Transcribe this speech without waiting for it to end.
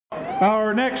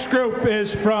Our next group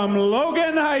is from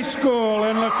Logan High School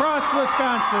in La Crosse,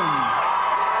 Wisconsin.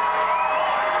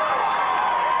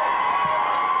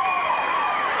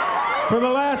 For the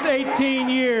last 18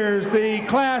 years, the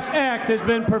Class Act has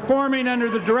been performing under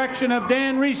the direction of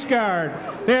Dan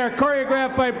Riesgaard. They are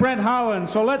choreographed by Brent Holland.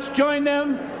 So let's join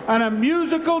them on a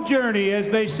musical journey as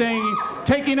they sing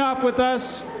Taking Off With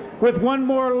Us, with One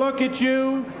More Look at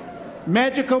You,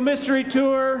 Magical Mystery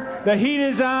Tour, The Heat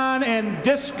Is On, and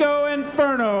Disco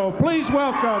Inferno. Please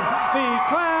welcome the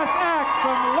Class Act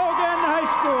from Logan High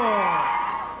School.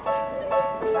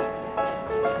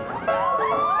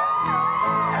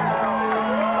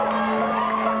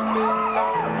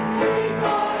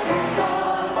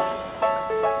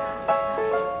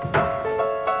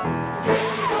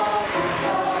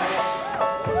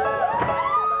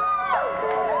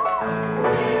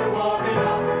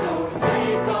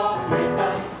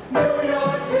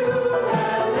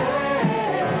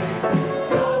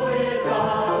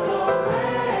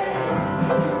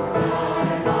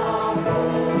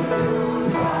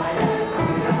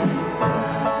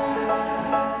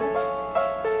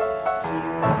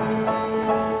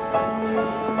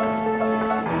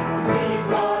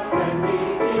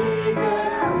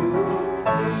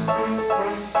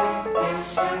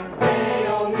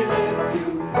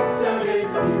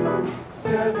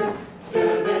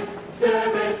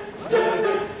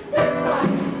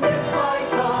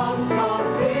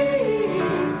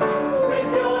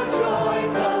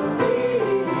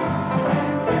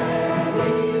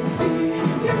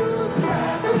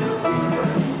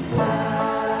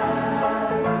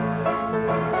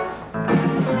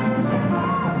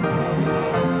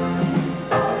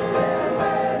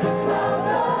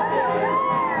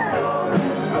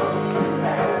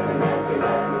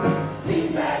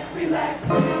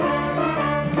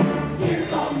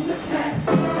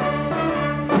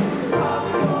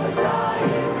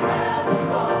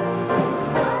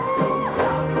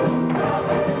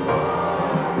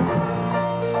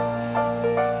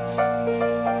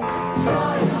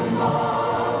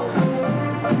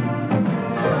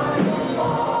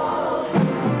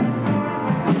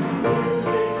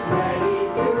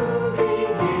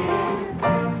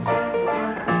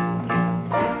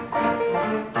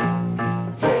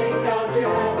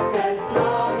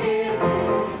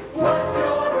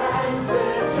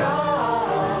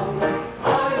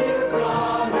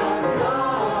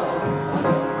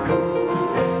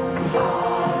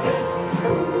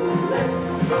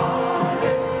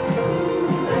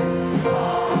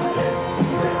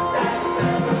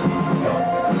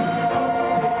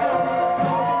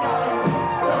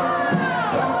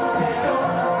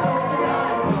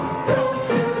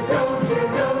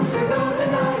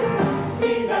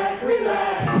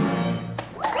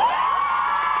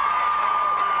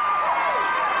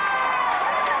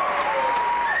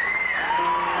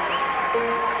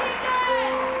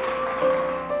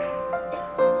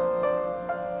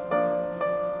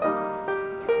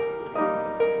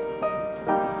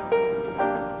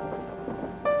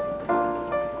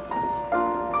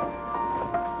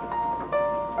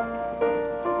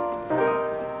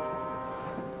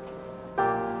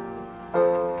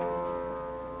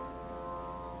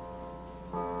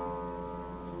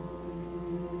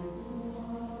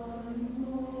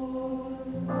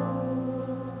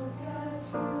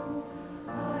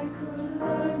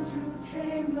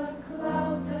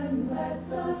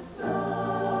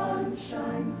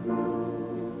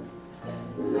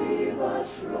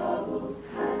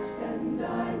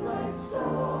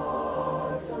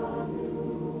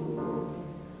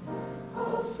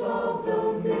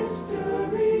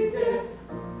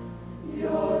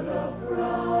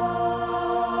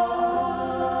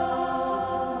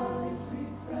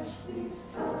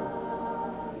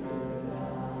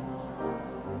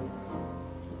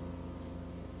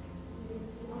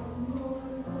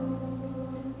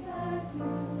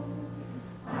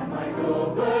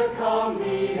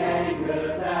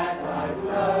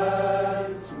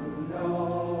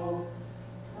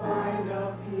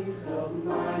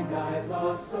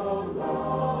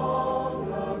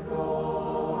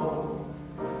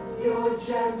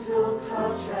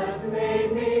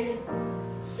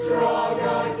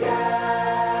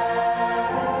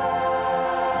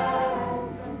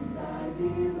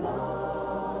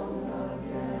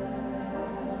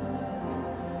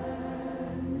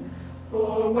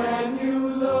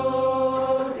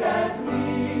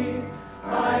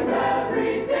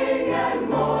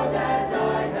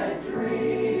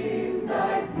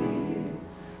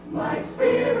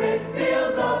 Spirit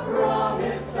feels a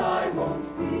promise I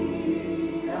won't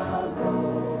be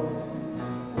alone.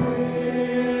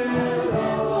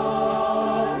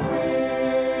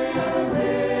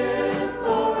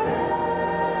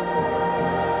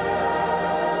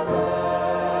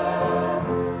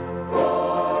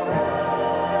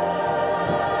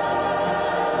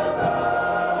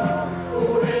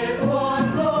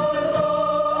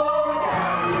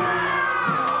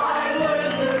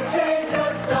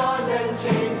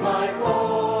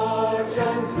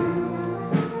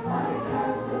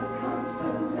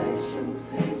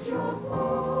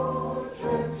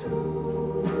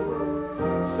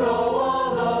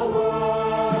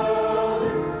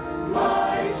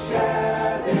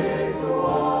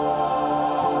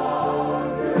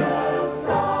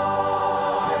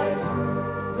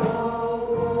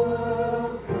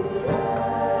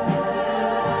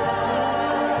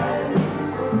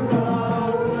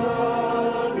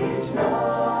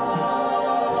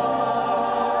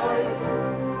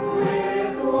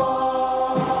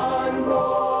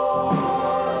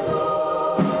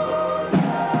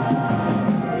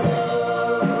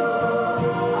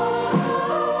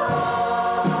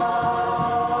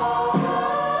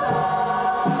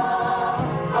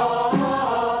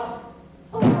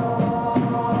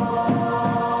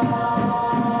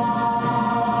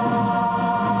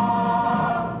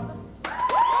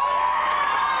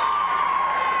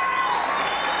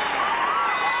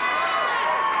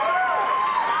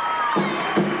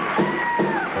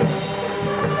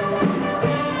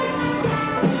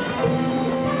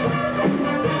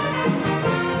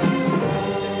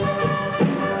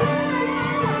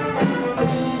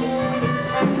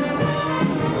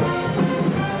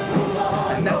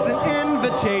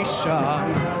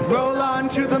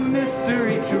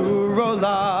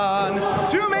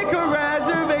 to make a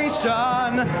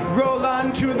reservation. Roll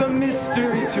on to the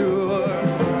mystery tour.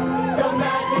 The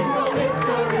magical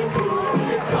mystery tour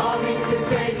is coming to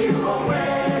take you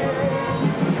away.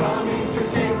 Coming to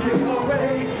take you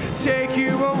away. Take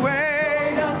you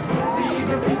away. Join us, leave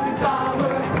your pizza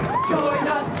power. Join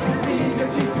us, leave your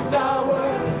cheese too sour.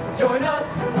 Join us,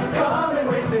 come and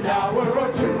waste an hour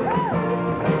or two.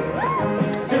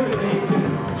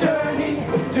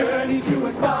 Journey to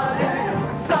a spot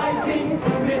exciting,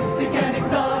 mystic and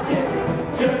exotic.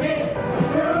 Journey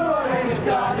through our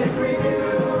anecdotic review.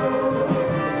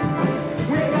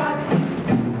 We got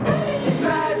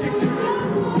magic to do.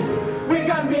 We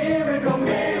got miracle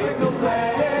plays.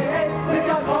 We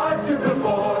got hearts to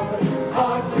perform,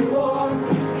 hearts to warm,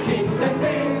 kings and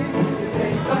things to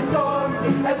take by storm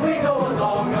as we go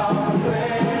along our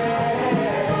way.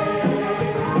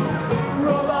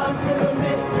 Roll on to the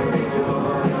mystery tour.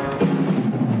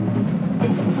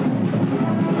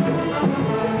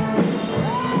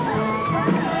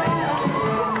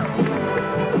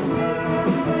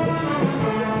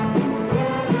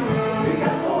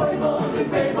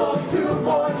 Fables to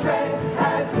portray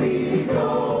as we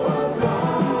go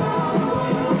along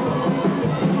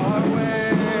Our way,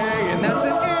 and that's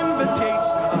an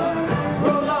invitation.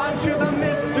 Roll on to the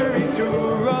mystery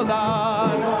tour. Roll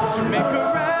on to make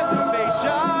a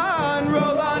reservation.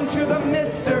 Roll on to the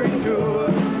mystery tour.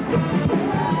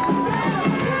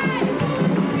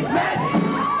 It's magic!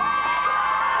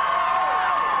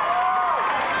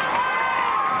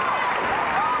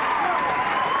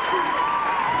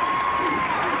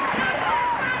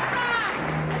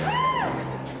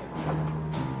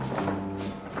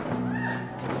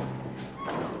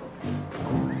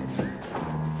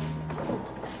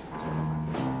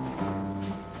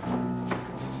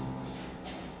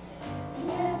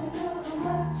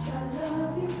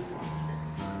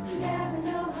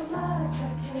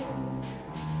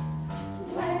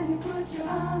 Put your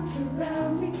arms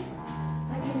around me.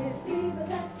 I get fever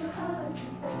that's so hard to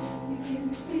bear. You give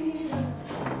me fever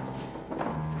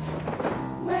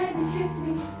when you kiss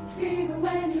me, fever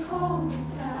when you hold me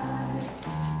tight.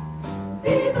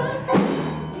 Fever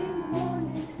in the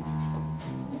morning,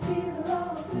 fever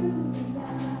all through the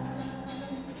night.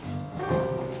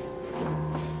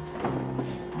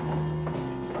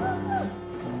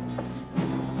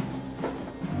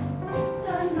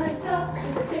 Sun lights up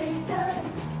the daytime.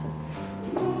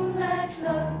 Moonlight's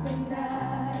up the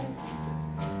night.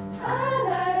 I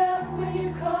light up when you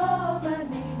call my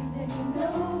name, and you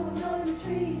know I'm gonna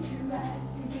treat you right.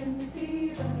 You give me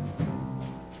fever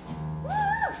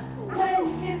when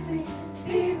you kiss me.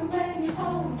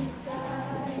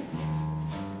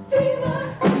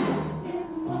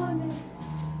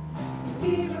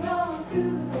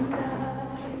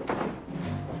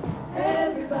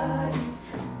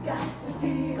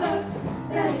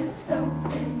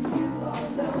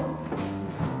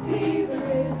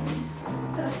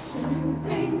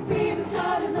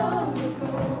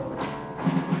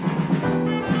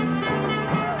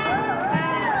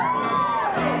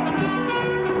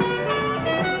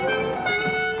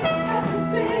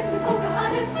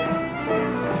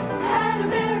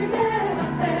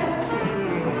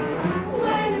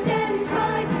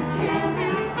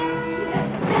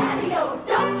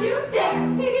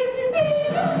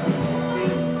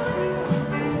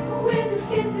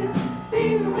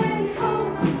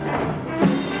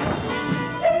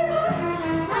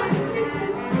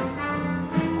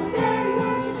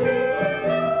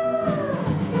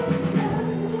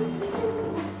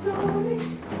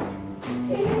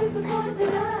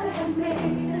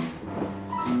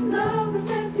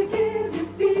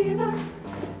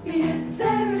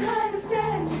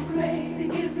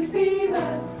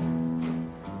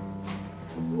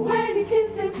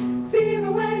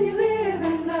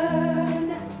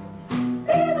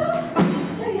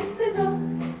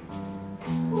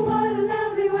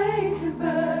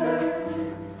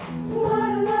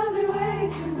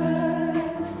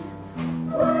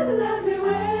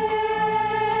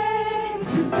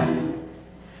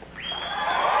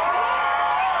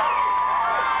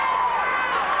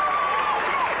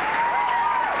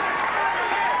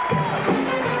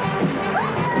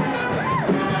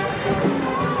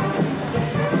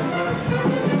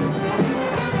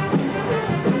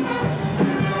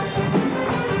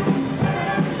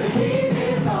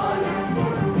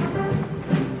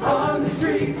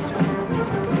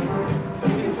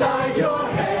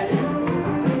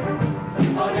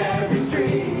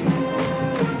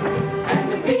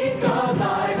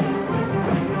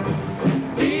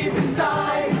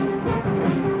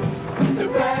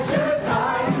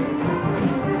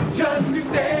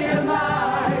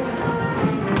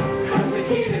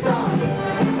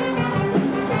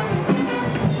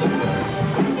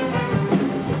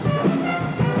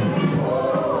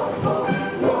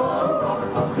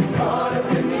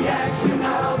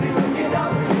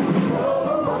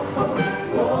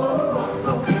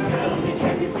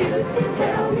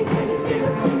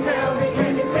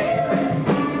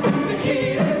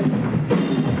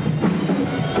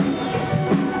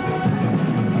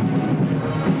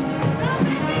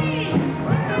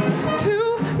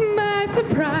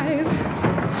 rise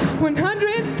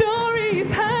 100 stories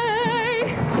high.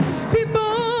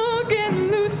 People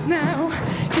getting loose now,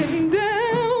 getting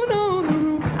down on the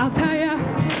roof. I'll tell ya,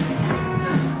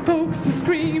 folks are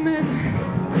screaming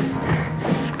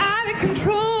out of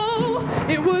control.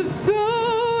 It was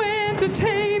so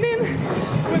entertaining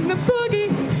when the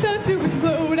boogie starts to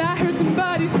explode. I